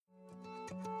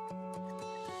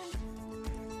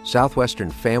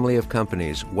Southwestern Family of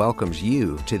Companies welcomes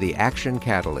you to the Action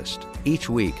Catalyst. Each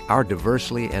week, our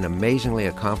diversely and amazingly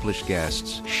accomplished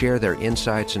guests share their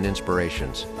insights and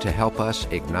inspirations to help us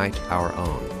ignite our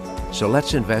own. So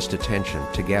let's invest attention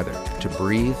together to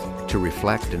breathe, to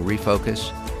reflect and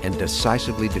refocus, and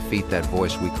decisively defeat that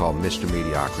voice we call Mr.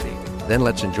 Mediocrity. Then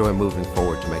let's enjoy moving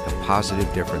forward to make a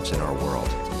positive difference in our world.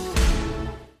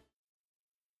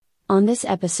 On this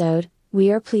episode,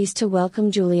 we are pleased to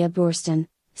welcome Julia Boorstin,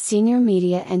 Senior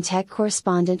Media and Tech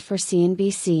Correspondent for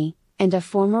CNBC, and a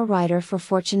former writer for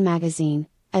Fortune magazine,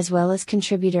 as well as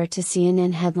contributor to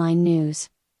CNN Headline News.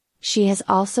 She has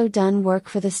also done work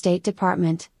for the State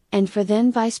Department, and for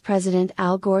then Vice President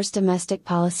Al Gore's Domestic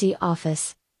Policy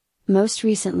Office. Most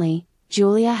recently,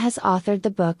 Julia has authored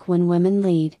the book When Women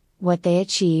Lead, What They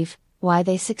Achieve, Why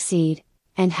They Succeed,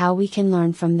 and How We Can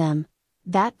Learn from Them.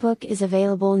 That book is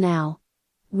available now.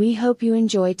 We hope you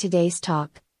enjoyed today's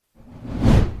talk.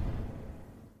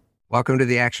 Welcome to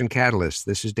the Action Catalyst.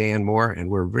 This is Dan Moore, and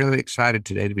we're really excited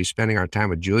today to be spending our time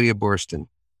with Julia Boorstin.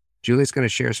 Julia's going to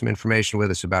share some information with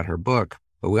us about her book,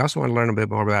 but we also want to learn a bit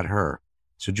more about her.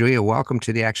 So Julia, welcome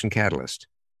to the Action Catalyst.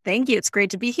 Thank you. It's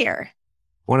great to be here.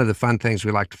 One of the fun things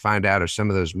we like to find out are some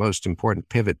of those most important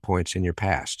pivot points in your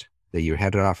past, that you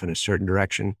headed off in a certain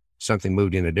direction, something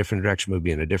moved in a different direction, moved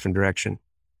in a different direction.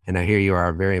 And now here you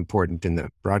are, very important in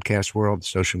the broadcast world,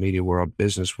 social media world,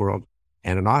 business world,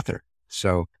 and an author.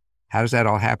 So how does that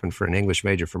all happen for an English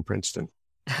major from Princeton?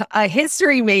 A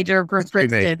history major from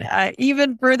Princeton,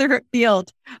 even further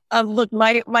afield. Look,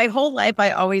 my whole life,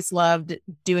 I always loved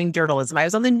doing journalism. I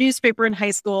was on the newspaper in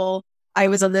high school. I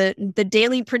was on the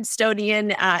Daily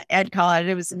Princetonian at college.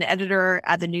 I was an editor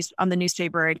at on the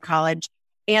newspaper at college.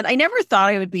 And I never thought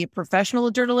I would be a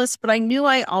professional journalist, but I knew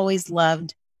I always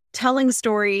loved telling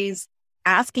stories,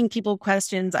 asking people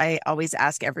questions. I always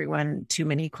ask everyone too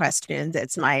many questions.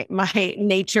 It's my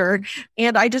nature.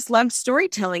 And I just loved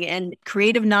storytelling and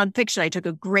creative nonfiction. I took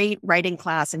a great writing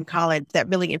class in college that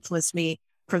really influenced me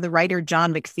from the writer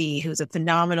John McPhee, who's a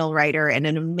phenomenal writer and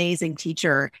an amazing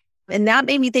teacher. And that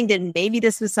made me think that maybe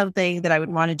this was something that I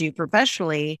would want to do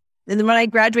professionally. And then when I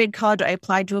graduated college, I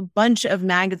applied to a bunch of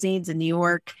magazines in New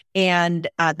York. And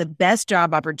the best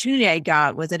job opportunity I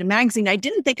got was at a magazine I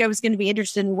didn't think I was going to be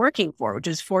interested in working for, which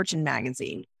is Fortune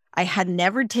magazine. I had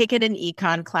never taken an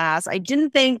econ class. I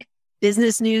didn't think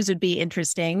business news would be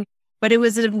interesting, but it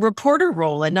was a reporter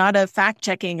role and not a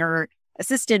fact-checking or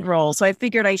assistant role. So I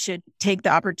figured I should take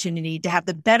the opportunity to have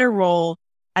the better role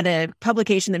at a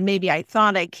publication that maybe I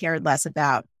thought I cared less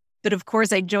about. But of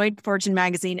course, I joined Fortune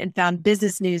magazine and found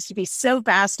business news to be so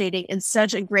fascinating and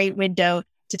such a great window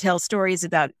to tell stories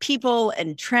about people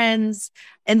and trends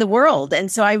and the world.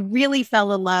 And so I really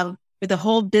fell in love with the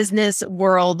whole business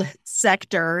world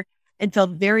sector and felt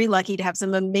very lucky to have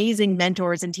some amazing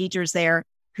mentors and teachers there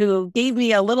who gave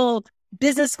me a little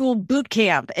business school boot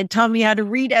camp and taught me how to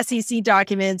read SEC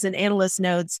documents and analyst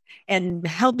notes and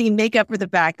helped me make up for the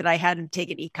fact that I hadn't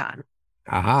taken econ.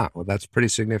 Aha. Well, that's a pretty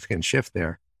significant shift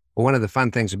there. Well, one of the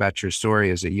fun things about your story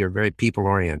is that you're very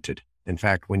people-oriented. In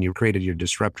fact, when you created your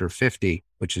Disruptor 50,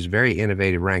 which is a very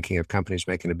innovative ranking of companies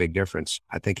making a big difference,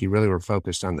 I think you really were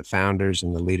focused on the founders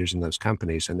and the leaders in those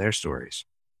companies and their stories.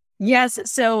 Yes.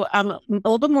 So a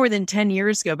little bit more than 10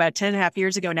 years ago, about 10 and a half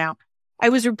years ago now, I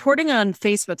was reporting on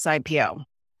Facebook's IPO.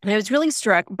 And I was really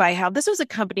struck by how this was a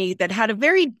company that had a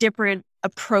very different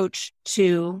approach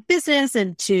to business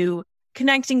and to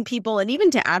connecting people and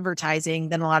even to advertising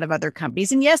than a lot of other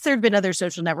companies. And yes, there have been other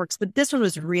social networks, but this one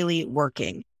was really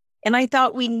working. And I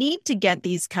thought we need to get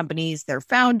these companies, their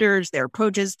founders, their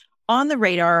approaches on the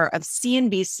radar of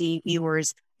CNBC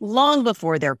viewers long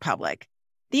before they're public.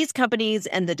 These companies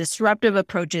and the disruptive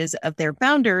approaches of their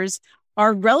founders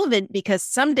are relevant because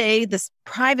someday the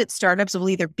private startups will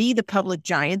either be the public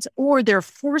giants or they're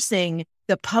forcing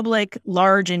the public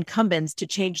large incumbents to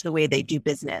change the way they do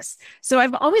business. So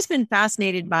I've always been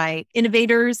fascinated by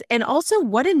innovators and also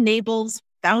what enables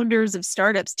founders of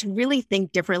startups to really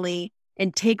think differently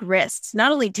and take risks.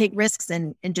 Not only take risks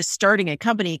in just starting a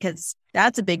company, because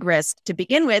that's a big risk to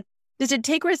begin with, is to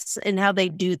take risks in how they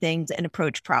do things and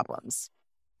approach problems.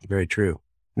 Very true.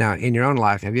 Now, in your own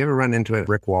life, have you ever run into a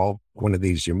brick wall? One of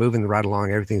these, you're moving right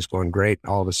along, everything's going great.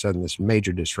 All of a sudden, this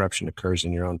major disruption occurs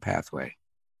in your own pathway.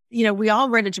 You know, we all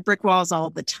run into brick walls all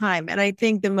the time. And I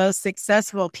think the most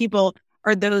successful people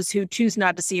are those who choose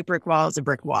not to see a brick wall as a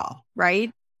brick wall,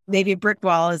 right? Maybe a brick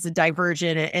wall is a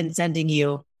diversion and sending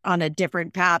you on a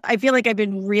different path. I feel like I've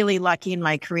been really lucky in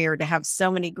my career to have so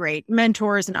many great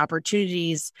mentors and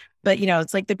opportunities. But, you know,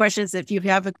 it's like the question is, if you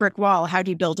have a brick wall, how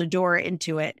do you build a door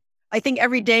into it? I think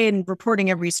every day in reporting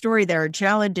every story, there are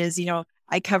challenges. You know,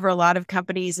 I cover a lot of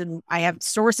companies and I have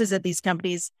sources at these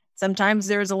companies. Sometimes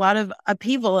there's a lot of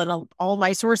upheaval and all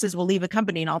my sources will leave a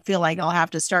company and I'll feel like I'll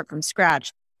have to start from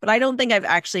scratch. But I don't think I've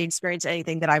actually experienced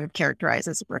anything that I would characterize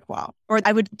as a brick wall, or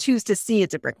I would choose to see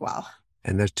as a brick wall.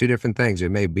 And there's two different things. It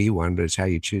may be one, but it's how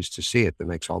you choose to see it that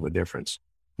makes all the difference.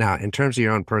 Now, in terms of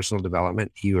your own personal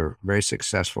development, you are a very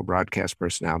successful broadcast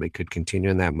personality, could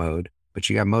continue in that mode, but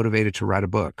you got motivated to write a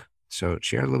book. So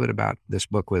share a little bit about this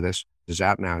book with us. It's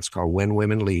out now. It's called When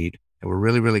Women Lead. And we're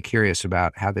really, really curious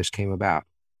about how this came about.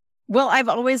 Well, I've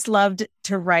always loved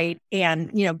to write.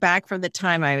 And, back from the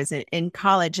time I was in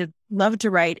college, I loved to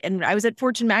write. And I was at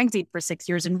Fortune magazine for 6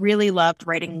 years and really loved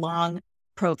writing long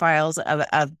profiles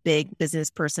of big business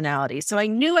personalities. So I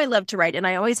knew I loved to write. And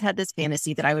I always had this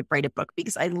fantasy that I would write a book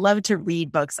because I love to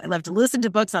read books. I love to listen to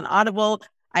books on Audible.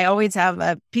 I always have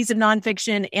a piece of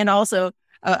nonfiction and also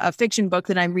a fiction book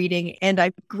that I'm reading. And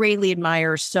I greatly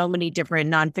admire so many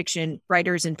different nonfiction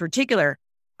writers in particular.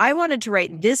 I wanted to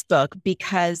write this book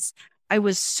because I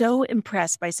was so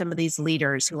impressed by some of these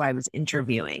leaders who I was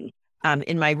interviewing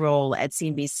in my role at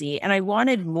CNBC. And I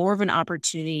wanted more of an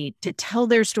opportunity to tell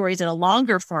their stories in a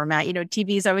longer format.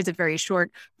 TV is always a very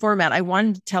short format. I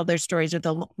wanted to tell their stories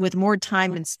with more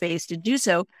time and space to do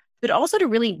so, but also to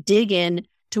really dig in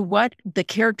to what the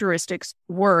characteristics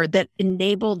were that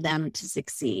enabled them to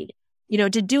succeed, to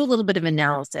do a little bit of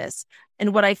analysis.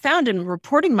 And what I found in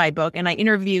reporting my book, and I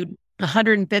interviewed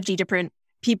 150 different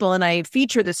people, and I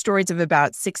feature the stories of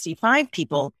about 65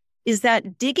 people, is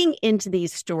that digging into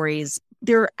these stories,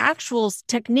 there are actual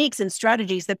techniques and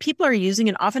strategies that people are using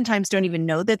and oftentimes don't even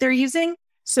know that they're using.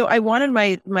 So I wanted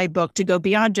my book to go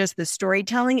beyond just the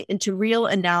storytelling into real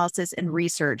analysis and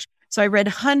research. So I read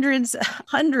hundreds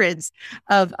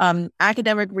of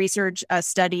academic research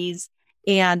studies,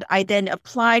 and I then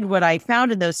applied what I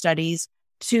found in those studies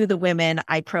to the women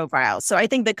I profile. So I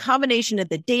think the combination of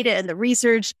the data and the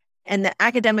research and the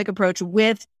academic approach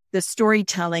with the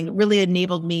storytelling really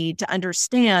enabled me to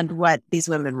understand what these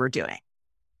women were doing.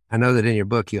 I know that in your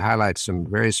book, you highlight some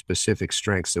very specific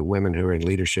strengths that women who are in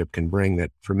leadership can bring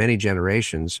that for many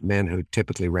generations, men who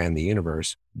typically ran the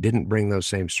universe didn't bring those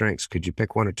same strengths. Could you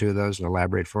pick one or two of those and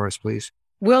elaborate for us, please?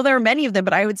 Well, there are many of them,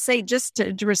 but I would say just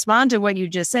to respond to what you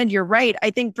just said, you're right.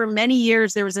 I think for many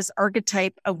years, there was this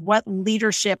archetype of what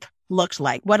leadership looked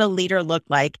like, what a leader looked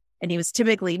like. And he was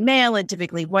typically male and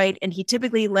typically white, and he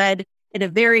typically led in a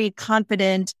very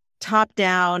confident,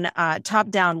 top-down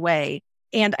way.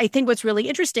 And I think what's really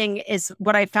interesting is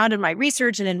what I found in my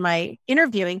research and in my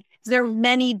interviewing is there are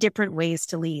many different ways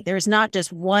to lead. There's not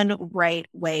just one right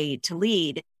way to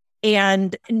lead.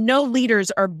 And no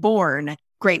leaders are born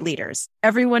great leaders.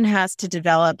 Everyone has to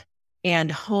develop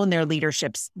and hone their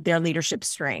leadership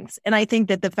strengths. And I think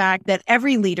that the fact that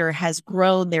every leader has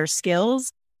grown their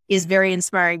skills is very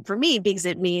inspiring for me because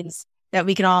it means that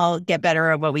we can all get better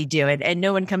at what we do. And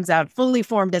no one comes out fully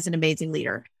formed as an amazing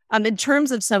leader. In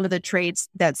terms of some of the traits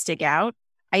that stick out,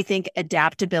 I think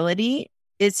adaptability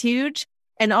is huge.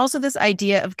 And also this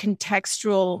idea of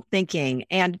contextual thinking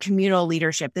and communal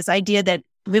leadership, this idea that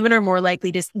women are more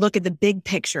likely to look at the big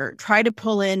picture, try to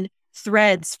pull in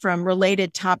threads from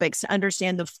related topics to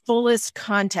understand the fullest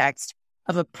context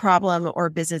of a problem or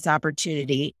business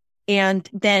opportunity. And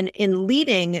then in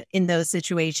leading in those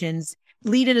situations,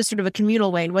 lead in a sort of a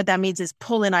communal way. And what that means is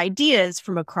pull in ideas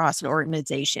from across an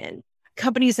organization.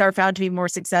 Companies are found to be more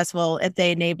successful if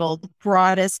they enable the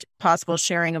broadest possible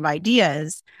sharing of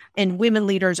ideas. And women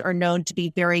leaders are known to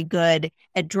be very good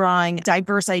at drawing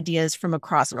diverse ideas from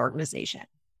across an organization.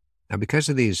 Now, because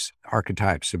of these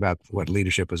archetypes about what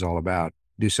leadership is all about,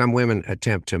 do some women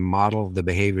attempt to model the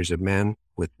behaviors of men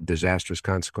with disastrous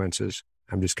consequences?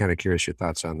 I'm just kind of curious your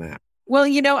thoughts on that. Well,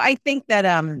 I think that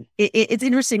it's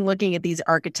interesting looking at these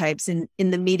archetypes. In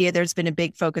the media, there's been a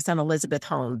big focus on Elizabeth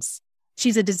Holmes.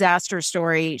 She's a disaster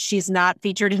story. She's not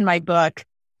featured in my book,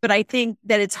 but I think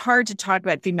that it's hard to talk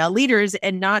about female leaders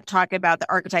and not talk about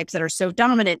the archetypes that are so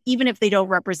dominant, even if they don't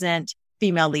represent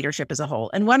female leadership as a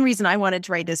whole. And one reason I wanted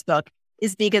to write this book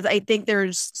is because I think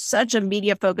there's such a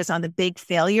media focus on the big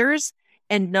failures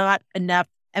and not enough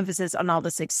emphasis on all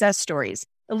the success stories.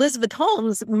 Elizabeth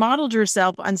Holmes modeled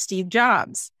herself on Steve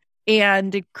Jobs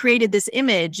and created this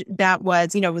image that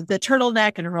was, with the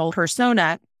turtleneck and her whole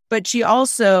persona. But she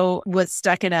also was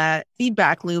stuck in a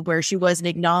feedback loop where she wasn't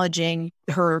acknowledging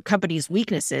her company's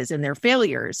weaknesses and their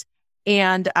failures.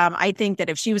 And I think that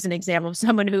if she was an example of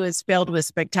someone who has failed with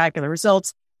spectacular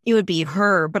results, it would be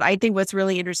her. But I think what's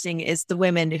really interesting is the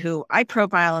women who I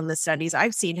profile in the studies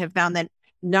I've seen have found that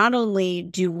not only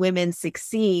do women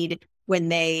succeed when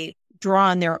they draw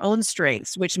on their own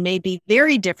strengths, which may be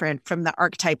very different from the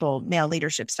archetypal male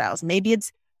leadership styles. Maybe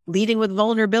it's leading with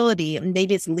vulnerability.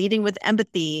 Maybe it's leading with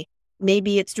empathy.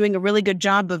 Maybe it's doing a really good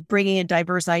job of bringing in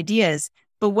diverse ideas.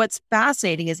 But what's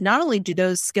fascinating is not only do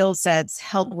those skill sets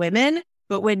help women,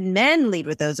 but when men lead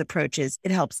with those approaches,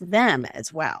 it helps them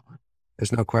as well.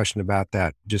 There's no question about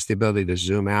that. Just the ability to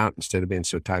zoom out instead of being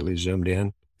so tightly zoomed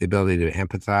in, the ability to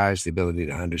empathize, the ability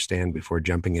to understand before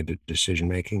jumping into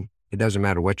decision-making. It doesn't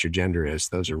matter what your gender is.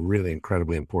 Those are really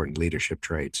incredibly important leadership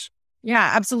traits.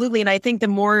 Yeah, absolutely. And I think the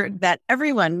more that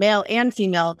everyone, male and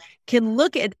female, can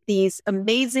look at these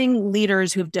amazing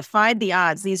leaders who've defied the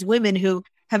odds, these women who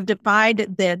have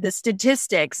defied the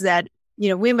statistics that,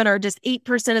 women are just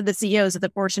 8% of the CEOs of the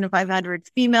Fortune 500,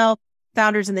 female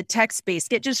founders in the tech space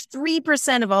get just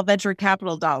 3% of all venture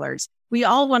capital dollars. We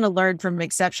all want to learn from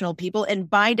exceptional people. And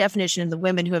by definition, the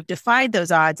women who have defied those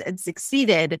odds and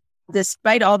succeeded,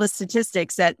 despite all the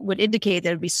statistics that would indicate that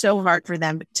it would be so hard for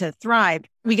them to thrive,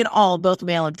 we can all, both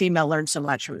male and female, learn so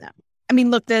much from them. I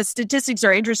mean, look, the statistics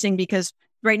are interesting because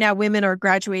right now women are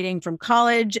graduating from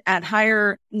college at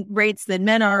higher rates than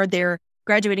men are. They're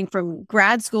graduating from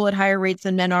grad school at higher rates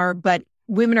than men are, but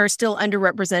women are still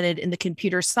underrepresented in the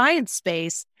computer science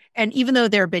space. And even though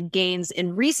there have been gains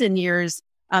in recent years,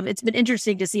 it's been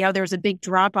interesting to see how there was a big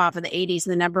drop off in the 80s in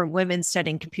the number of women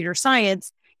studying computer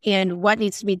science and what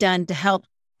needs to be done to help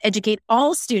educate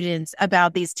all students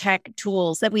about these tech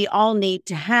tools that we all need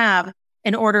to have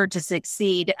in order to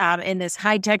succeed in this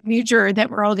high-tech future that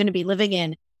we're all going to be living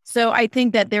in. So I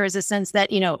think that there is a sense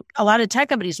that, a lot of tech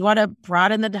companies want to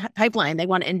broaden the pipeline. They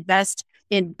want to invest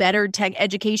in better tech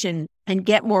education and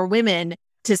get more women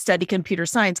to study computer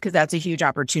science because that's a huge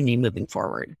opportunity moving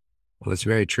forward. Well, it's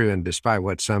very true. And despite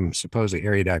what some supposedly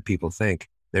erudite people think,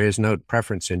 there is no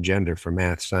preference in gender for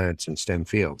math, science, and STEM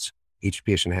fields. Each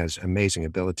person has amazing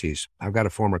abilities. I've got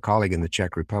a former colleague in the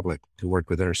Czech Republic who worked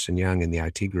with Ernst & Young in the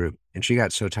IT group, and she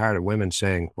got so tired of women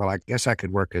saying, well, I guess I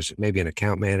could work as maybe an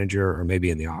account manager or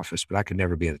maybe in the office, but I could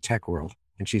never be in the tech world.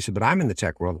 And she said, but I'm in the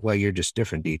tech world. Well, you're just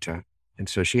different, Dita. And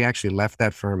so she actually left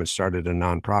that firm and started a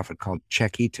nonprofit called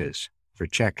Czechitas, for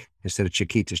Czech, instead of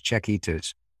Chiquitas,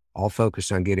 Czechitas, all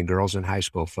focused on getting girls in high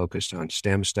school focused on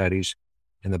STEM studies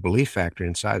and the belief factor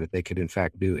inside that they could in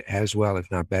fact do as well, if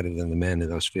not better than the men in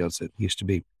those fields that used to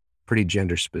be pretty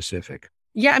gender specific.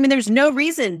 Yeah, I mean, there's no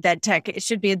reason that tech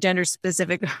should be a gender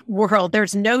specific world.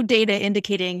 There's no data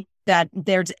indicating that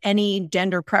there's any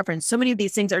gender preference. So many of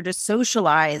these things are just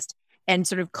socialized and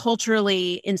sort of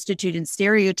culturally instituted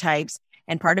stereotypes.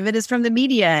 And part of it is from the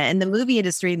media and the movie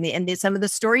industry and some of the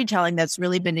storytelling that's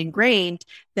really been ingrained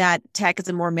that tech is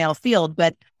a more male field.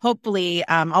 But hopefully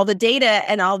all the data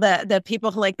and all the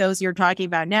people like those you're talking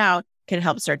about now can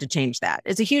help start to change that.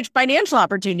 It's a huge financial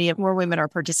opportunity if more women are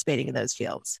participating in those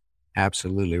fields.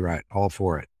 Absolutely right. All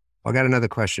for it. I got another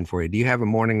question for you. Do you have a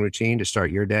morning routine to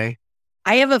start your day?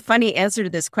 I have a funny answer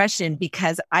to this question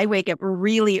because I wake up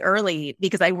really early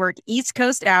because I work East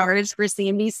Coast hours for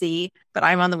CNBC, but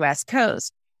I'm on the West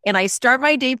Coast. And I start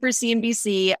my day for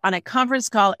CNBC on a conference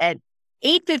call at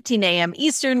 8:15 a.m.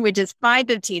 Eastern, which is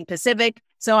 5:15 Pacific.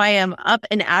 So I am up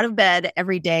and out of bed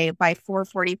every day by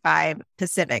 4:45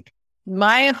 Pacific.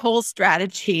 My whole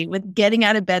strategy with getting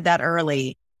out of bed that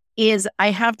early is I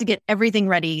have to get everything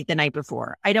ready the night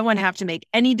before. I don't want to have to make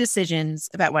any decisions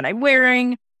about what I'm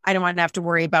wearing. I don't want to have to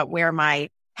worry about where my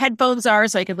headphones are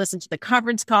so I can listen to the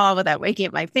conference call without waking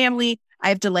up my family. I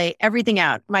have to lay everything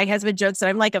out. My husband jokes that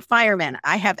I'm like a fireman.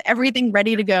 I have everything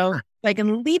ready to go. I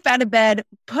can leap out of bed,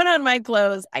 put on my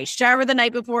clothes. I shower the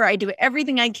night before. I do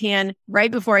everything I can right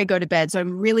before I go to bed. So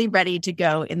I'm really ready to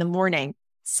go in the morning.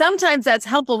 Sometimes that's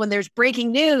helpful when there's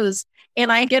breaking news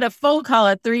and I get a phone call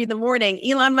at 3 a.m.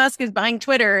 Elon Musk is buying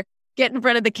Twitter, get in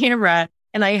front of the camera,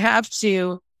 and I have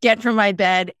to get from my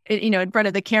bed, in front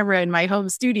of the camera in my home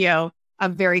studio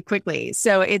very quickly.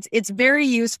 So it's very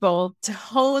useful to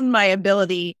hone my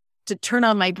ability to turn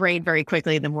on my brain very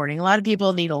quickly in the morning. A lot of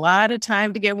people need a lot of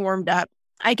time to get warmed up.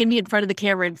 I can be in front of the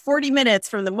camera in 40 minutes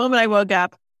from the moment I woke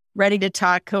up, ready to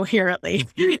talk coherently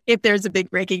if there's a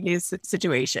big breaking news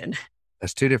situation.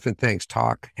 That's two different things,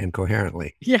 talk and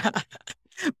coherently. Yeah.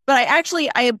 But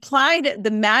I applied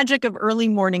the magic of early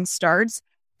morning starts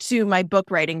to my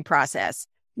book writing process.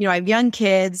 I have young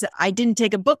kids. I didn't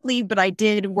take a book leave, but I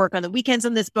did work on the weekends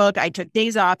on this book. I took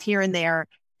days off here and there.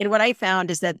 And what I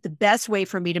found is that the best way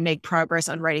for me to make progress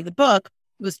on writing the book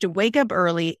was to wake up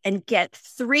early and get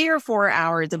 3 or 4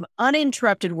 hours of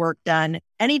uninterrupted work done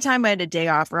anytime I had a day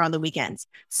off or on the weekends.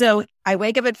 So I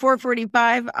wake up at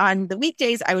 4:45 on the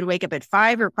weekdays. I would wake up at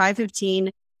 5 or 5:15.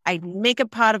 I'd make a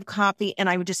pot of coffee and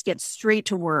I would just get straight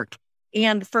to work.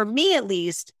 And for me, at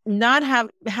least, not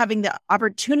having the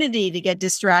opportunity to get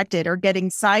distracted or getting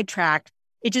sidetracked,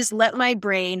 it just let my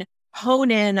brain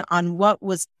hone in on what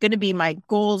was going to be my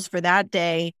goals for that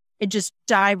day and just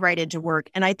dive right into work.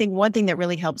 And I think one thing that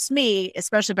really helps me,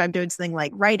 especially if I'm doing something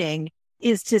like writing,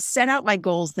 is to set out my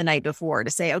goals the night before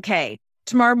to say, okay,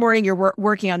 tomorrow morning you're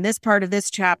working on this part of this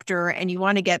chapter and you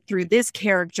want to get through this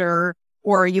character,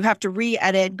 or you have to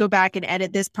re-edit, go back and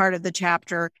edit this part of the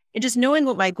chapter, and just knowing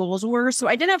what my goals were. So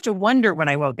I didn't have to wonder when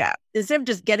I woke up. Instead of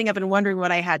just getting up and wondering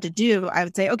what I had to do, I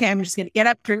would say, okay, I'm just going to get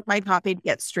up, drink my coffee, and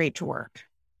get straight to work.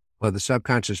 Well, the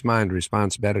subconscious mind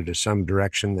responds better to some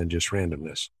direction than just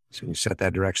randomness. So when you set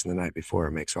that direction the night before,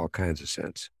 it makes all kinds of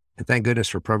sense. And thank goodness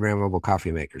for programmable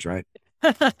coffee makers, right?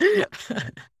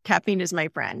 Caffeine is my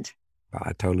friend. Well,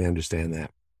 I totally understand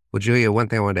that. Well, Julia, one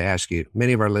thing I wanted to ask you,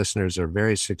 many of our listeners are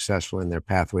very successful in their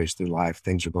pathways through life.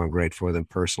 Things are going great for them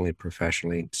personally,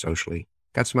 professionally, socially.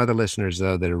 Got some other listeners,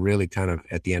 though, that are really kind of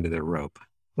at the end of their rope.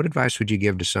 What advice would you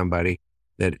give to somebody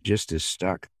that just is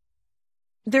stuck?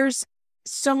 There's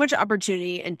so much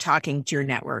opportunity in talking to your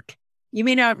network. You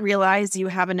may not realize you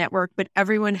have a network, but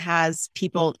everyone has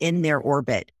people in their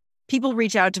orbit. People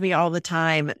reach out to me all the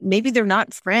time. Maybe they're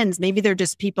not friends. Maybe they're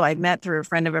just people I've met through a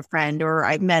friend of a friend, or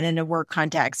I've met in a work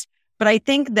context. But I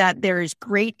think that there is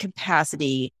great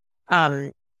capacity,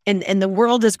 and the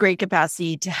world has great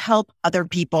capacity to help other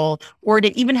people, or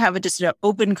to even have just an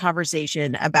open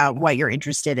conversation about what you're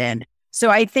interested in. So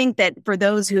I think that for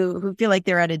those who feel like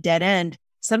they're at a dead end,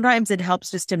 sometimes it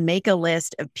helps just to make a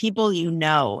list of people you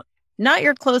know. Not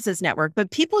your closest network, but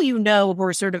people you know who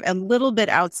are sort of a little bit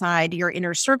outside your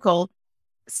inner circle.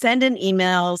 Send an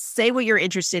email, say what you're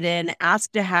interested in,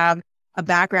 ask to have a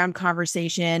background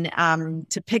conversation,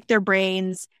 to pick their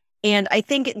brains. And I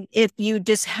think if you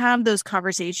just have those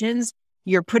conversations,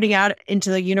 you're putting out into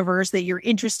the universe that you're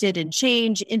interested in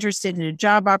change, interested in a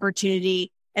job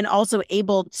opportunity, and also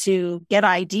able to get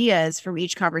ideas from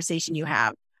each conversation you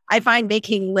have. I find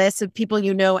making lists of people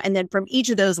you know, and then from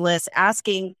each of those lists,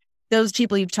 asking those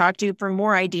people you've talked to for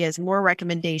more ideas, more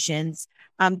recommendations.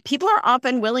 People are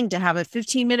often willing to have a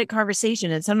 15-minute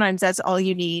conversation, and sometimes that's all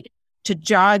you need to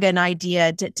jog an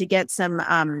idea, to get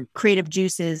some creative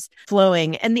juices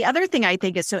flowing. And the other thing I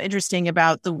think is so interesting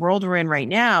about the world we're in right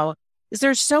now is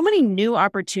there's so many new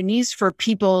opportunities for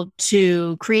people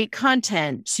to create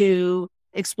content, to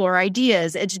explore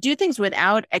ideas, and to do things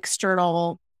without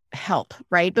external help,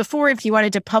 right? Before, if you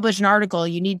wanted to publish an article,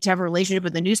 you need to have a relationship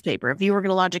with the newspaper. If you were going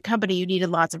to launch a company, you needed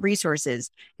lots of resources.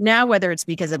 Now, whether it's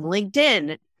because of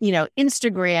LinkedIn,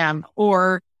 Instagram,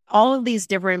 or all of these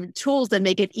different tools that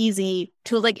make it easy,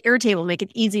 tools like Airtable make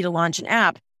it easy to launch an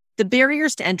app, the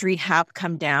barriers to entry have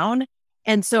come down.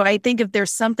 And so I think if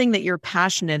there's something that you're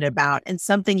passionate about and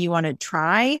something you want to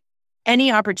try,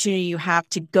 any opportunity you have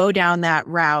to go down that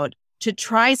route, to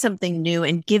try something new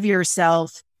and give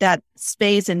yourself that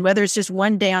space. And whether it's just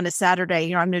one day on a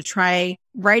Saturday, I'm going to try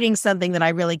writing something that I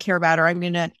really care about, or I'm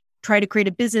going to try to create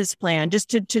a business plan, just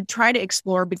to try to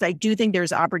explore, because I do think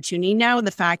there's opportunity now in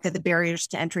the fact that the barriers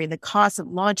to entry, the cost of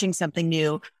launching something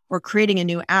new or creating a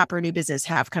new app or a new business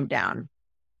have come down.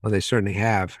 Well, they certainly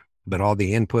have, but all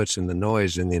the inputs and the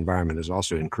noise in the environment has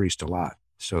also increased a lot.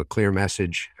 So a clear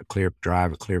message, a clear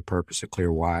drive, a clear purpose, a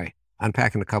clear why.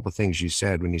 Unpacking a couple of things you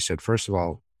said when you said, first of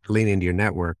all, lean into your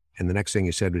network. And the next thing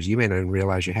you said was, you may not even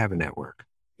realize you have a network.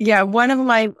 Yeah. One of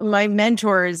my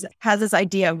mentors has this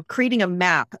idea of creating a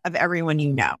map of everyone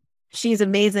you know. She's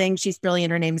amazing. She's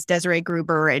brilliant. Her name's Desiree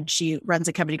Gruber, and she runs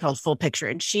a company called Full Picture.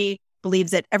 And she believes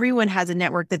that everyone has a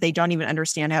network that they don't even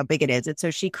understand how big it is. And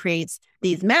so she creates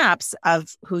these maps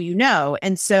of who you know.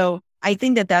 And so I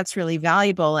think that that's really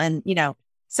valuable. And,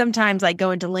 sometimes I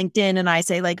go into LinkedIn and I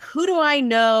say, like, who do I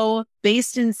know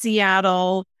based in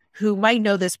Seattle who might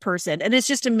know this person? And it's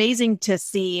just amazing to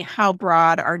see how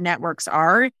broad our networks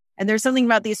are. And there's something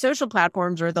about these social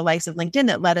platforms or the likes of LinkedIn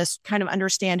that let us kind of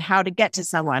understand how to get to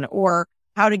someone or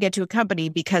how to get to a company,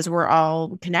 because we're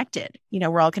all connected.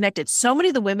 We're all connected. So many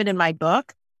of the women in my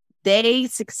book, they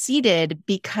succeeded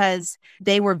because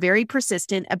they were very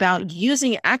persistent about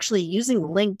using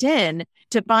LinkedIn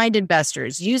to find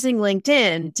investors, using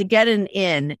LinkedIn to get an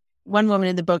in. One woman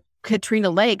in the book, Katrina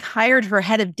Lake, hired her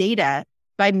head of data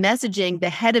by messaging the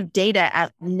head of data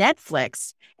at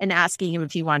Netflix and asking him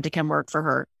if he wanted to come work for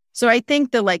her. So I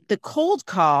think the cold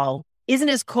call isn't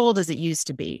as cold as it used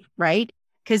to be, right?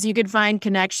 Because you could find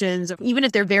connections, even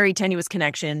if they're very tenuous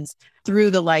connections,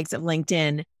 through the likes of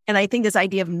LinkedIn. And I think this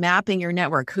idea of mapping your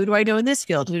network, who do I know in this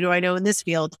field? Who do I know in this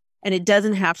field? And it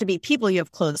doesn't have to be people you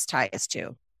have close ties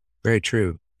to. Very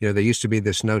true. There used to be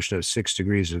this notion of 6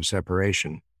 degrees of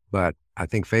separation, but I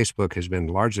think Facebook has been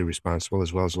largely responsible,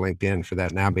 as well as LinkedIn, for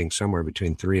that now being somewhere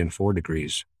between 3 and 4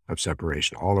 degrees of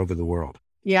separation all over the world.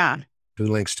 Yeah. Who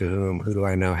links to whom? Who do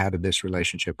I know? How did this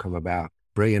relationship come about?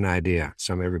 Brilliant idea.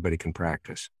 Something everybody can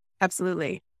practice.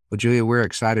 Absolutely. Well, Julia, we're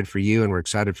excited for you and we're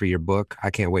excited for your book. I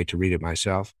can't wait to read it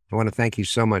myself. I want to thank you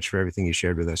so much for everything you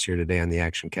shared with us here today on The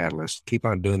Action Catalyst. Keep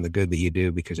on doing the good that you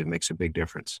do because it makes a big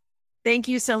difference. Thank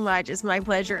you so much. It's my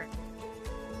pleasure.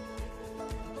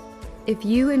 If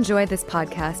you enjoy this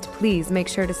podcast, please make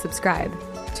sure to subscribe.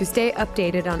 To stay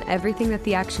updated on everything that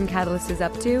The Action Catalyst is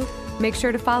up to, make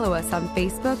sure to follow us on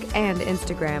Facebook and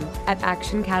Instagram at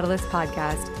Action Catalyst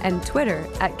Podcast and Twitter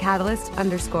at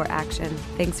Catalyst_Action.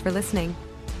 Thanks for listening.